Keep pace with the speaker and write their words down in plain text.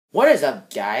What is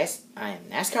up, guys? I am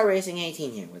NASCAR Racing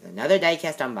 18 here with another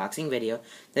Diecast unboxing video.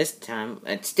 This time,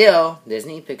 it's still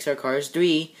Disney Pixar Cars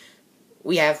 3.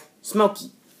 We have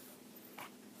Smoky.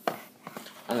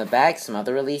 On the back, some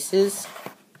other releases.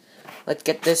 Let's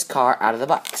get this car out of the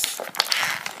box.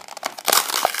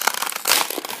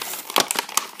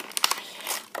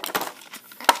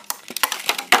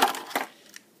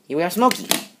 Here we have Smoky.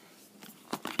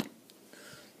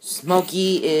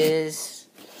 Smoky is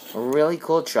a really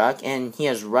cool truck, and he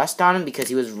has rust on him because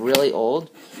he was really old.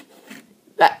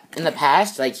 But in the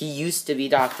past, he used to be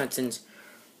Doc Hudson's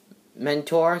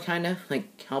mentor, kind of,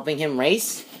 helping him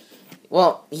race.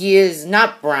 Well, he is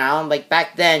not brown.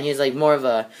 Back then, he was, more of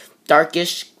a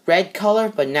darkish red color,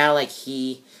 but now, it's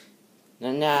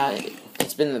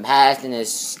been in the past, and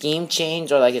his scheme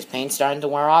changed, or, his paint's starting to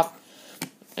wear off,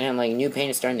 and, new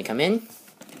paint is starting to come in.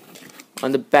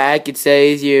 On the back, it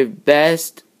says, your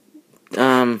best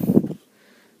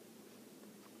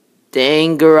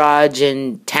dang garage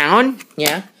in town.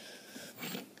 Yeah.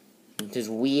 There's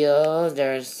wheels.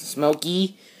 There's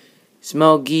Smoky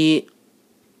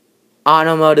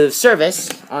Automotive Service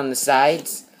on the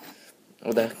sides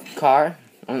of the car,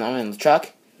 on the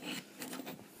truck.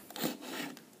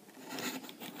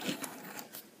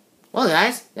 Well,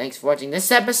 guys, thanks for watching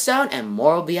this episode, and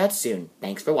more will be out soon.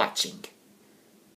 Thanks for watching.